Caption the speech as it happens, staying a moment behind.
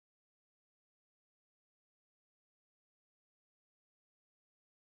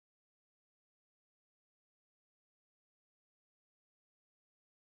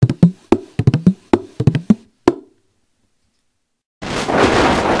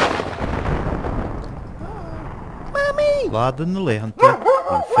Sladan na lehananta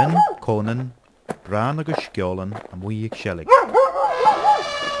bhí fin Conan bran agus sceolan a muíag selig.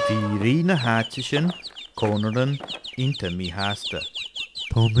 Bhí rí na háte sin Conaran inta mí hásta.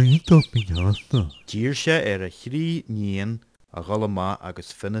 Tá mí hásta. Dír sé ar a chrí níon a ghalama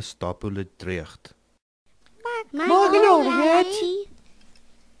agus finna stopúla dréocht.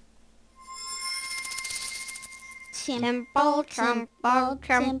 Simple, trample,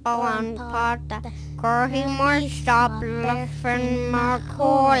 trample on parta. Corhi more stop lifting more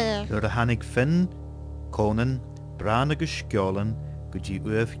coil. Nuair a hanig fin Conan bran agus sceolan go dtí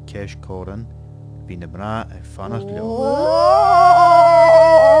uamh Cesh Corran bhí na mrá ag fannacht leo.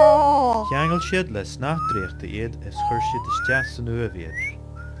 Cheangail siad le snacht dréachta iad is chuir siad isteach san uamh iad.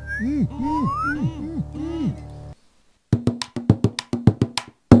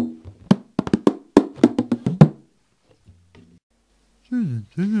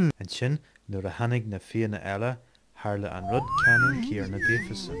 An sin nuair a hanig na fianna eile tharla an rud ceann cíar na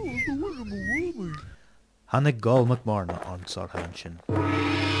ddéfasan. Hanig gálmach marna an sarthain sin.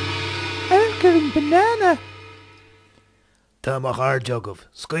 Anchor and banana. Tá mar char jogah,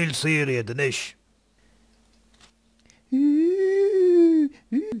 scail síria den isis.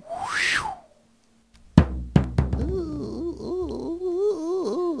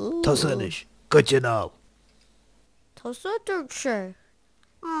 Tá sanis, go tinál. Tá sa dúirt sé.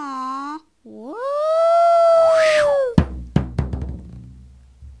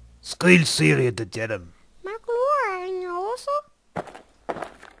 Scail síria de denim. Má glór an ósa?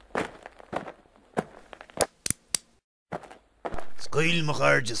 Scail mar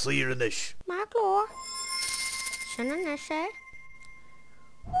char de sír an isis. Má glór. Sinna na sé.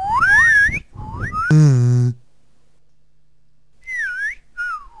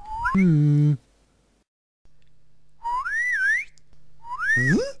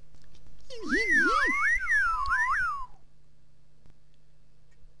 Huh?